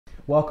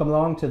Welcome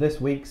along to this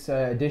week's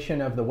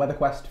edition of the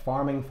Weatherquest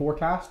farming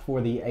forecast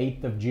for the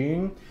 8th of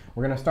June.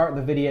 We're going to start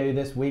the video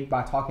this week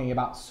by talking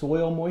about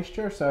soil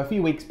moisture. So a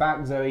few weeks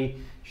back, Zoe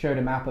showed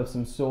a map of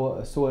some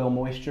soil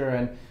moisture,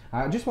 and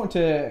I just want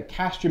to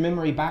cast your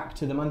memory back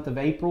to the month of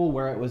April,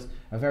 where it was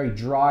a very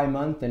dry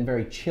month and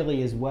very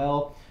chilly as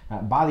well.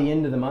 By the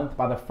end of the month,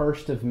 by the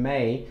 1st of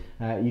May,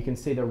 you can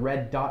see the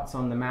red dots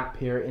on the map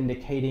here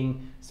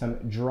indicating some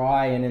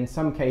dry, and in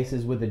some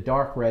cases with the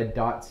dark red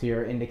dots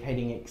here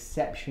indicating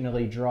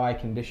exceptionally dry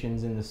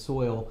conditions in the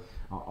soil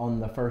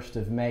on the 1st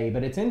of May.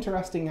 But it's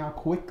interesting how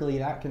quickly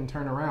that can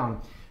turn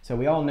around. So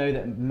we all know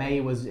that May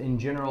was in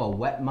general a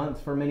wet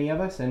month for many of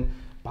us, and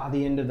by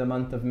the end of the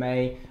month of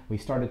May, we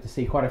started to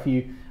see quite a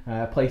few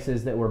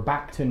places that were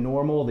back to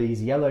normal.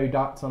 These yellow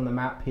dots on the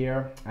map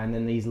here, and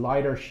then these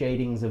lighter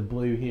shadings of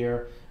blue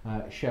here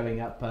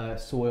showing up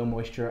soil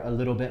moisture a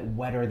little bit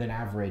wetter than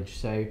average.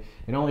 So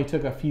it only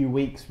took a few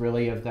weeks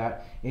really of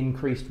that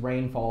increased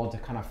rainfall to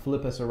kind of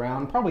flip us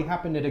around. Probably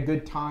happened at a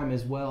good time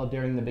as well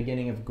during the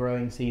beginning of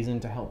growing season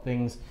to help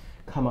things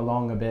come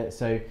along a bit.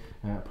 So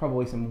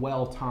probably some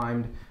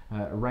well-timed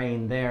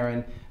rain there,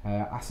 and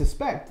I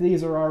suspect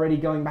these are already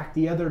going back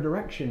the other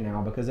direction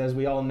now, because as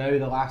we all know,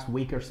 the last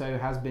week or so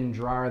has been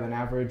drier than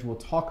average. We'll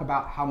talk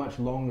about how much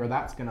longer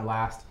that's going to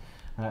last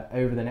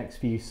over the next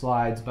few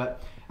slides.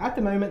 But at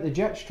the moment, the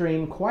jet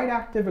stream quite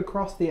active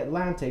across the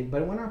Atlantic,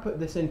 but when I put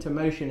this into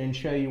motion and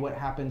show you what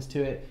happens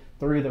to it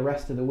through the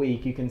rest of the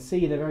week, you can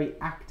see the very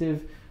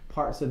active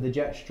parts of the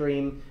jet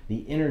stream,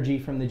 the energy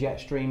from the jet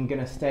stream,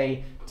 going to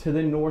stay to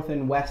the north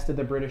and west of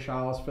the British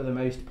Isles for the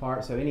most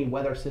part. So any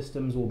weather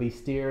systems will be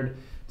steered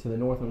to the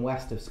north and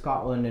west of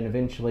Scotland and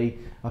eventually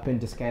up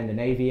into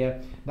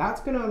Scandinavia.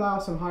 That's going to allow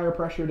some higher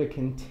pressure to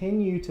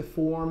continue to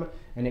form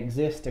and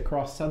exist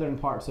across southern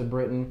parts of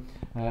Britain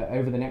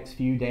over the next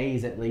few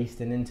days at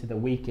least, and into the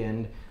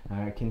weekend,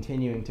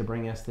 continuing to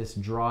bring us this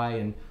dry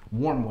and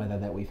warm weather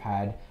that we've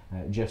had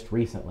just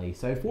recently.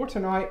 So for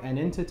tonight and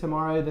into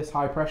tomorrow, this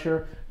high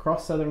pressure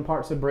across southern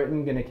parts of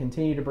Britain going to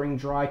continue to bring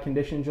dry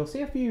conditions. You'll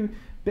see a few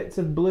bits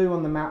of blue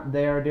on the map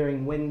there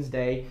during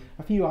Wednesday,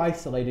 a few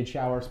isolated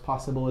showers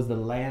possible as the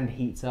land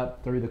heats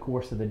up through the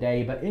course of the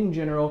day, but in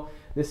general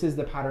this is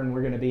the pattern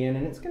we're going to be in,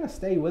 and it's going to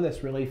stay with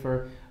us really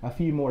for a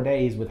few more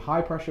days, with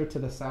high pressure to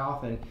the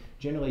south and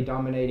generally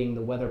dominating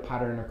the weather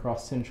pattern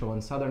across central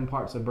and southern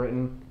parts of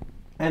Britain,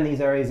 and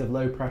these areas of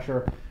low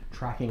pressure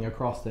tracking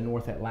across the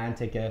North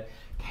Atlantic,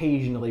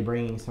 occasionally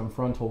bringing some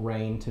frontal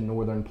rain to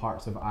northern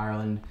parts of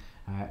Ireland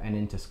and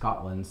into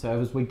Scotland. So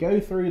as we go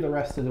through the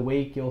rest of the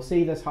week, you'll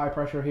see this high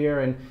pressure here,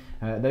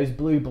 and those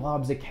blue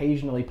blobs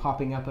occasionally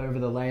popping up over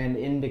the land,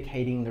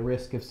 indicating the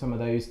risk of some of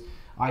those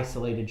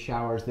isolated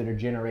showers that are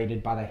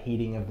generated by the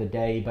heating of the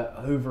day. But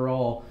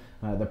overall,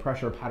 the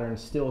pressure pattern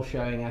is still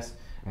showing us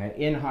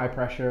in high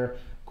pressure,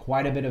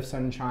 quite a bit of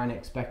sunshine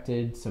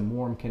expected, some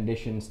warm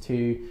conditions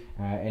too,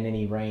 and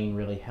any rain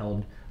really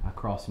held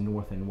across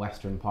north and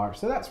western parts.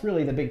 So that's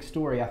really the big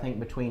story, I think,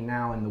 between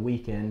now and the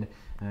weekend,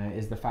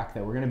 is the fact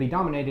that we're going to be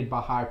dominated by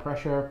high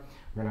pressure.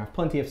 We're going to have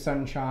plenty of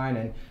sunshine,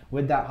 and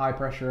with that high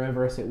pressure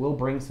over us, it will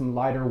bring some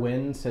lighter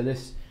winds. So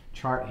this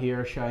chart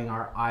here showing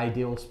our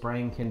ideal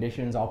spraying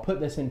conditions, I'll put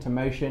this into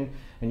motion,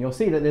 and you'll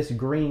see that this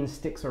green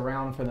sticks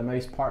around for the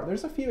most part.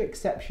 There's a few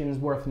exceptions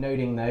worth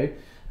noting though.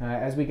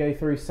 As we go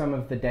through some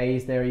of the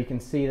days there, you can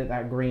see that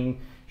that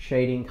green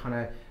shading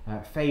kind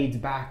of fades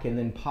back and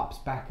then pops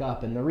back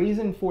up, and the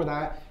reason for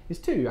that is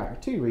two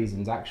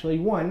reasons actually.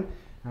 One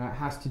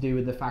has to do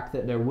with the fact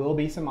that there will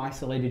be some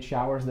isolated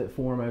showers that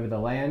form over the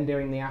land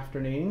during the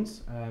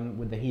afternoons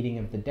with the heating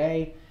of the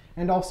day,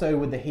 and also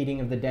with the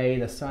heating of the day,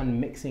 the sun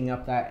mixing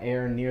up that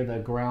air near the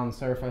ground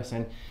surface,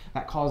 and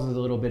that causes a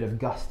little bit of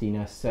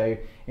gustiness. So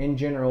in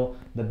general,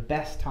 the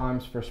best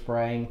times for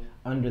spraying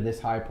under this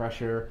high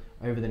pressure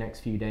over the next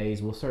few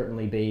days will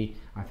certainly be,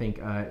 I think,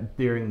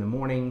 during the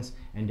mornings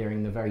and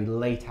during the very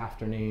late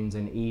afternoons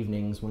and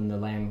evenings, when the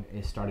land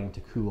is starting to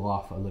cool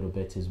off a little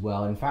bit as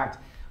well. In fact,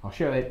 I'll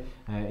show it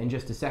in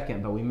just a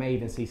second, but we may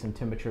even see some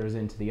temperatures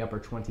into the upper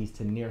 20s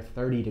to near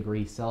 30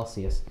 degrees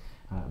Celsius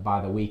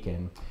by the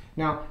weekend.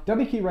 Now,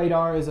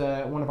 WQRadar is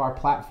one of our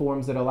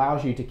platforms that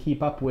allows you to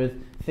keep up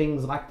with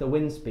things like the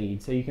wind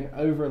speed. So you can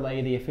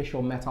overlay the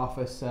official Met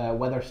Office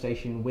weather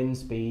station wind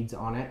speeds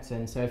on it.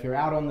 And so if you're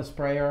out on the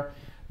sprayer,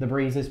 the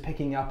breeze is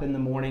picking up in the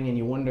morning and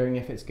you're wondering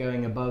if it's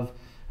going above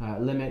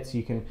limits,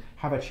 you can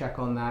have a check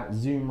on that,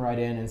 zoom right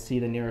in and see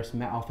the nearest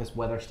Met Office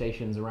weather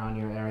stations around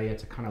your area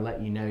to kind of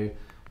let you know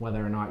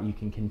whether or not you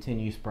can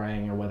continue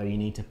spraying or whether you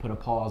need to put a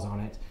pause on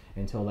it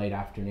until late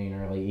afternoon,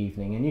 early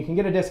evening. And you can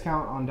get a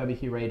discount on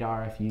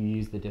WQRadar if you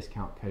use the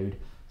discount code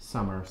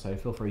SUMMER, so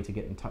feel free to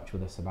get in touch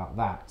with us about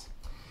that.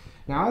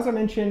 Now, as I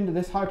mentioned,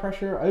 this high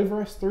pressure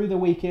over us through the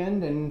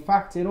weekend, and in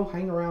fact it'll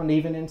hang around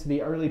even into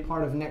the early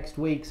part of next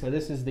week. So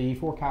this is the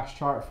forecast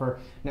chart for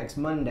next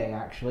Monday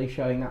actually,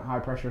 showing that high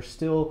pressure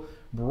still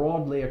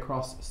broadly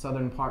across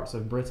southern parts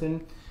of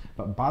Britain.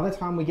 But by the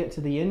time we get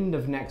to the end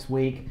of next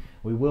week,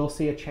 we will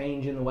see a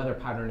change in the weather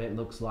pattern. It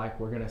looks like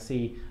we're going to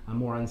see a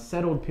more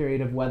unsettled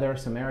period of weather,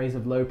 some areas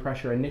of low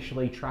pressure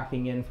initially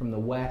tracking in from the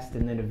west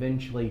and then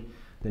eventually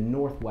the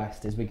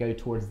northwest as we go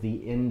towards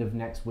the end of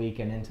next week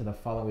and into the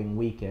following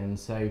weekend.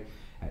 So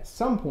at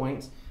some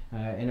point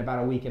in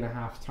about a week and a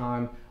half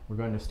time, we're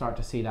going to start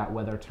to see that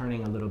weather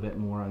turning a little bit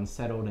more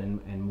unsettled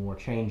and more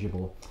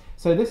changeable.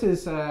 So this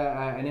is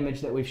an image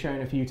that we've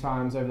shown a few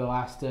times over the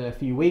last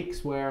few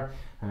weeks, where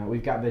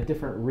we've got the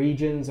different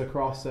regions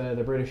across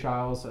the British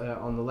Isles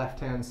on the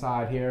left-hand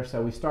side here.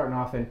 So we're starting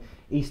off in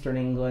eastern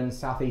England,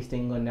 southeast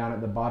England down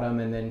at the bottom,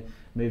 and then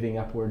moving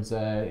upwards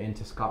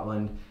into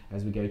Scotland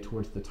as we go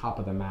towards the top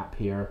of the map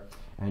here.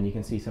 And you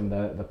can see some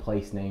of the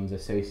place names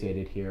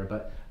associated here.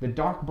 But the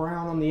dark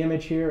brown on the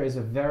image here is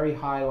a very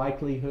high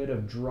likelihood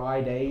of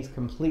dry days,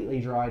 completely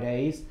dry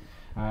days.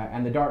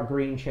 And the dark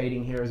green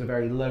shading here is a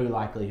very low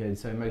likelihood,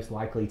 so most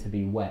likely to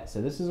be wet.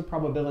 So this is a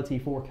probability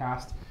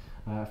forecast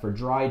for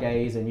dry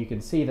days, and you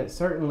can see that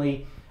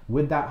certainly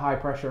with that high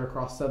pressure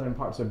across southern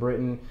parts of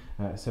Britain,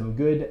 some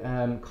good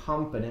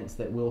confidence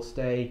that we'll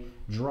stay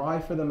dry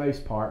for the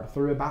most part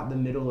through about the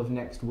middle of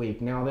next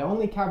week. Now the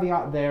only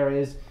caveat there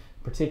is,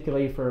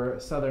 particularly for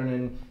southern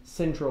and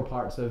central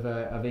parts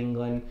of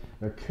England,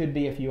 there could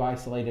be a few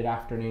isolated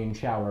afternoon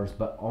showers,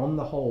 but on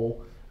the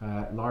whole,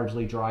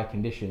 largely dry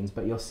conditions.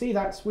 But you'll see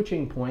that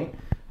switching point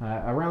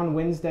around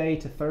Wednesday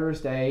to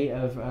Thursday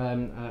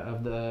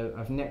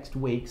of next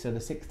week, so the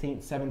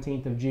 16th,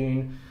 17th of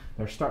June.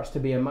 There starts to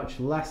be a much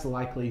less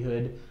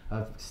likelihood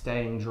of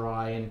staying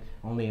dry and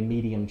only a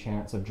medium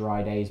chance of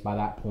dry days by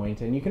that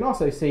point. And you can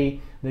also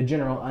see the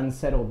general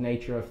unsettled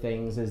nature of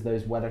things as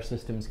those weather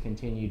systems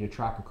continue to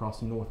track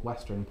across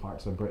northwestern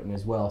parts of Britain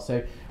as well.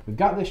 So we've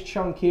got this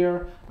chunk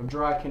here of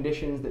dry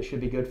conditions that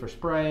should be good for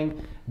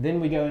spraying. Then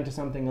we go into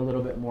something a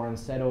little bit more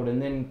unsettled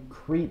and then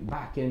creep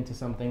back into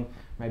something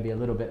maybe a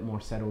little bit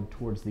more settled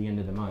towards the end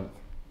of the month.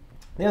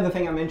 The other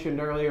thing I mentioned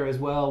earlier as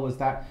well was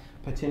that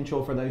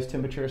potential for those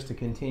temperatures to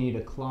continue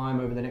to climb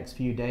over the next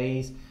few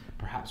days,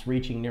 perhaps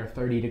reaching near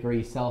 30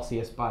 degrees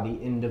Celsius by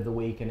the end of the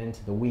week and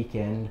into the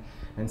weekend.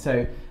 And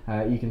so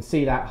you can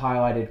see that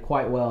highlighted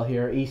quite well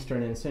here.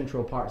 Eastern and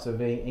central parts of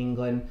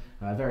England,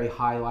 very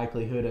high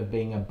likelihood of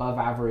being above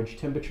average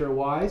temperature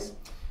wise.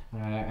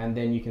 And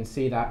then you can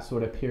see that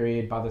sort of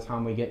period by the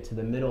time we get to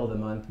the middle of the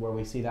month where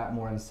we see that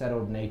more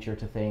unsettled nature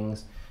to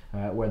things,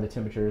 where the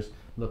temperatures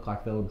look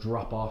like they'll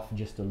drop off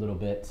just a little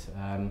bit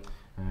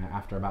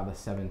after about the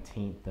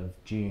 17th of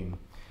June.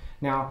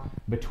 Now,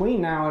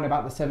 between now and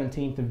about the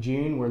 17th of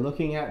June, we're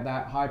looking at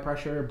that high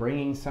pressure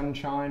bringing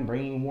sunshine,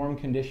 bringing warm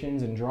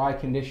conditions and dry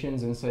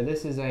conditions. And so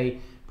this is a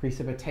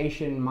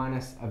precipitation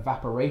minus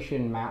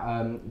evaporation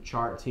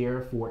chart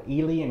here for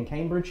Ely and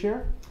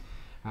Cambridgeshire.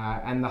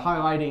 And the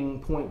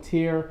highlighting point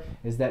here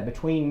is that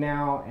between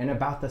now and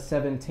about the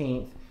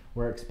 17th,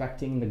 we're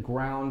expecting the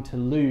ground to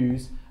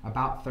lose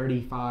about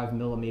 35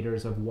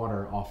 millimeters of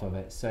water off of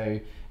it. So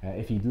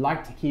if you'd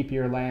like to keep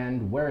your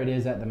land where it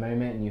is at the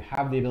moment and you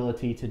have the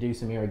ability to do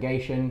some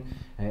irrigation,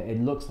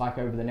 it looks like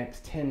over the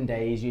next 10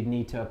 days you'd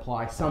need to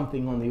apply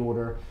something on the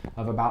order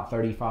of about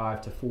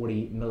 35 to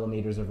 40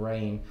 millimeters of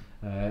rain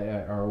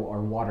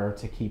or water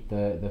to keep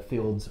the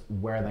fields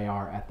where they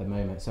are at the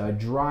moment. So a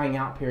drying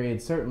out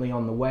period certainly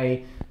on the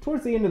way.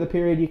 Towards the end of the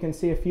period you can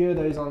see a few of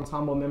those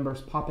Ensemble members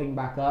popping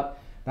back up.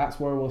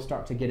 That's where we'll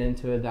start to get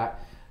into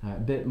that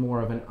bit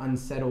more of an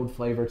unsettled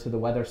flavor to the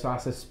weather. So I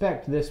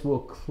suspect this will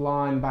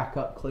climb back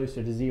up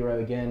closer to zero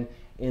again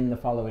in the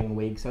following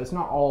week. So it's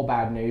not all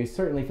bad news.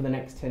 Certainly for the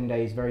next 10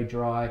 days, very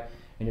dry,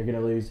 and you're going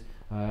to lose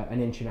 1.5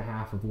 inches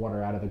of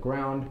water out of the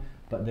ground,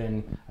 but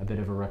then a bit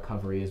of a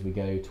recovery as we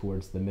go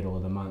towards the middle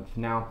of the month.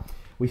 Now,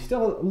 we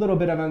still have a little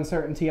bit of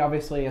uncertainty,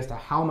 obviously, as to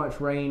how much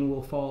rain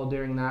will fall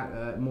during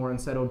that more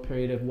unsettled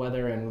period of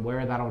weather and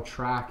where that'll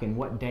track and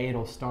what day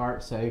it'll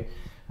start. So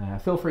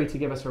feel free to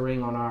give us a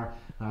ring on our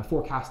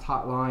forecast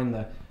hotline,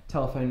 the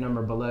telephone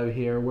number below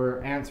here.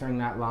 We're answering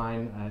that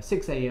line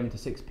 6 a.m. to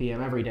 6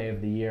 p.m. every day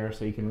of the year,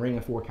 so you can ring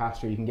a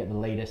forecaster, you can get the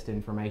latest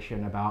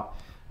information about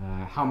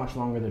how much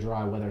longer the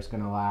dry weather is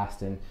going to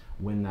last and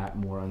when that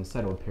more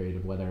unsettled period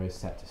of weather is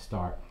set to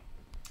start.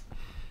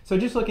 So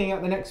just looking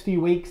at the next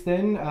few weeks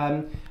then,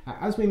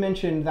 as we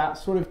mentioned, that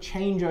sort of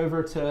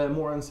changeover to a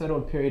more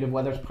unsettled period of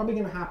weather is probably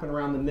going to happen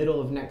around the middle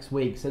of next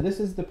week. So this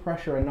is the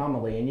pressure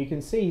anomaly, and you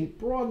can see,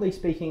 broadly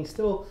speaking,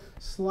 still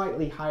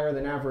slightly higher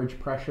than average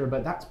pressure,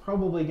 but that's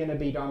probably going to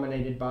be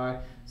dominated by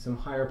some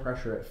higher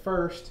pressure at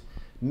first,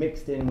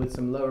 mixed in with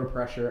some lower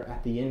pressure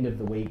at the end of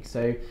the week.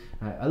 So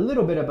a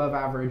little bit above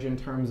average in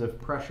terms of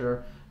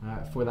pressure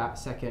for that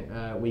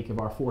second week of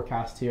our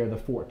forecast here, the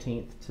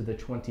 14th to the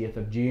 20th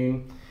of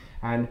June.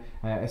 And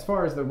as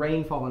far as the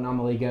rainfall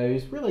anomaly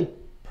goes, really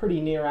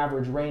pretty near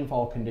average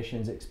rainfall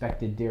conditions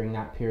expected during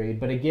that period.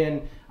 But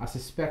again, I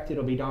suspect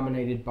it'll be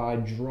dominated by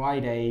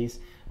dry days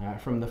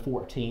from the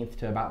 14th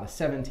to about the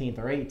 17th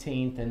or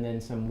 18th, and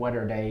then some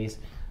wetter days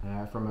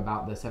from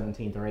about the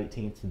 17th or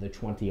 18th to the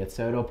 20th.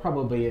 So it'll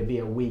probably be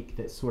a week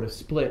that's sort of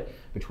split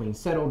between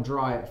settled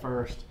dry at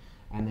first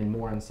and then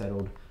more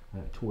unsettled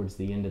towards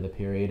the end of the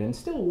period, and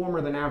still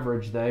warmer than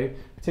average though,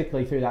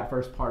 particularly through that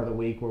first part of the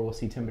week where we'll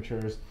see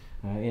temperatures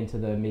into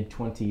the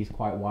mid-20s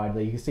quite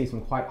widely. You can see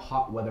some quite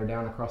hot weather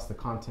down across the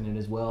continent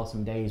as well,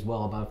 some days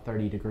well above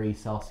 30 degrees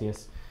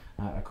Celsius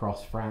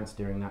across France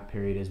during that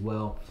period as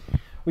well.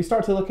 We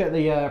start to look at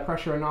the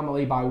pressure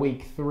anomaly by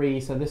week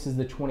 3, so this is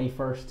the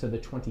 21st to the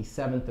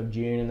 27th of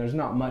June, and there's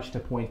not much to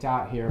point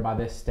out here by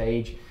this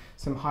stage.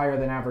 Some higher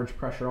than average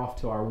pressure off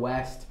to our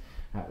west,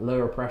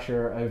 lower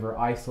pressure over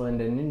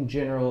Iceland, and in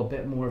general a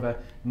bit more of a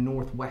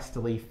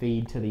northwesterly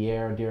feed to the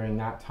air during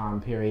that time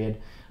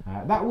period.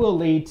 That will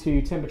lead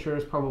to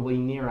temperatures probably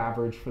near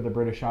average for the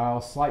British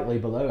Isles, slightly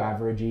below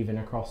average even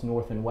across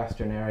north and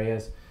western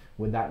areas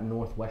with that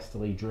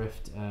northwesterly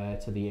drift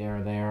to the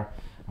air there.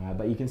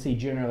 But you can see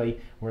generally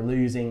we're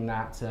losing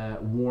that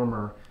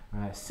warmer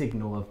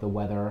signal of the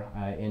weather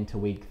into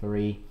week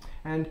 3,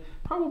 and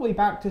probably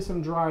back to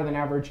some drier than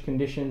average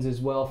conditions as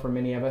well for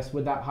many of us,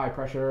 with that high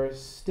pressure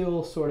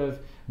still sort of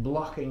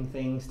blocking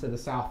things to the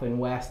south and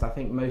west. I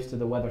think most of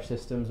the weather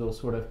systems will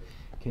sort of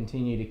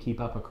continue to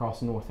keep up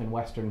across north and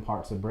western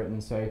parts of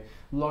Britain, so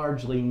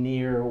largely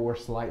near or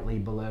slightly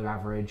below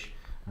average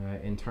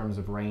in terms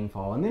of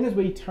rainfall. And then as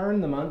we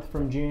turn the month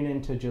from June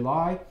into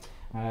July,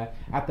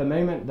 at the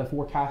moment the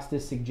forecast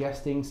is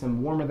suggesting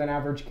some warmer than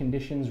average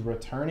conditions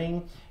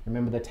returning.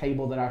 Remember the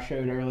table that I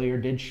showed earlier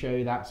did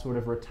show that sort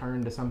of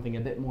return to something a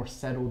bit more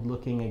settled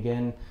looking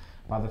again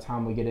by the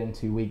time we get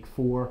into week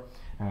 4.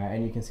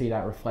 And you can see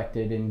that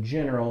reflected in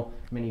general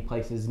many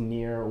places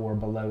near or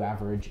below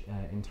average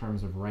in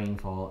terms of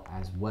rainfall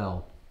as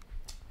well.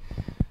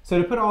 So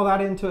to put all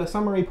that into a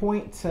summary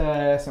point,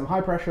 some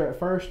high pressure at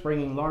first,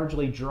 bringing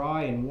largely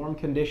dry and warm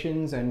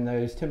conditions, and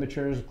those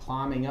temperatures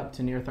climbing up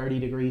to near 30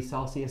 degrees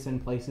Celsius in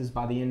places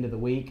by the end of the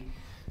week.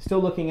 Still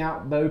looking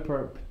out though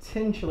for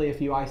potentially a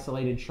few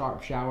isolated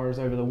sharp showers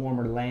over the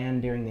warmer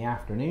land during the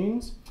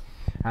afternoons.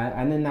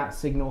 And then that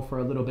signal for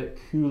a little bit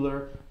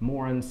cooler,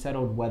 more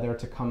unsettled weather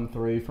to come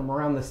through from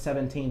around the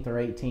 17th or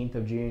 18th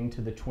of June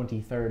to the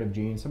 23rd of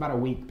June. So about a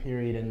week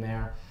period in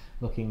there,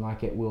 looking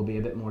like it will be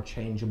a bit more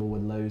changeable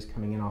with lows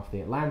coming in off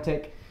the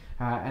Atlantic.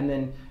 And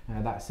then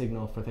that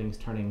signal for things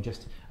turning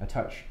just a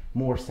touch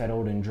more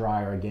settled and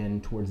drier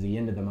again towards the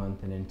end of the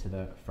month and into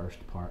the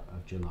first part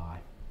of July.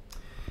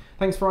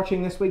 Thanks for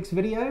watching this week's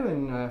video,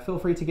 and feel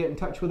free to get in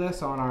touch with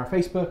us on our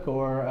Facebook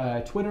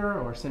or Twitter,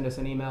 or send us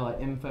an email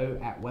at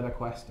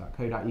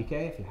info@weatherquest.co.uk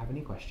if you have any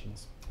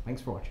questions.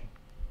 Thanks for watching.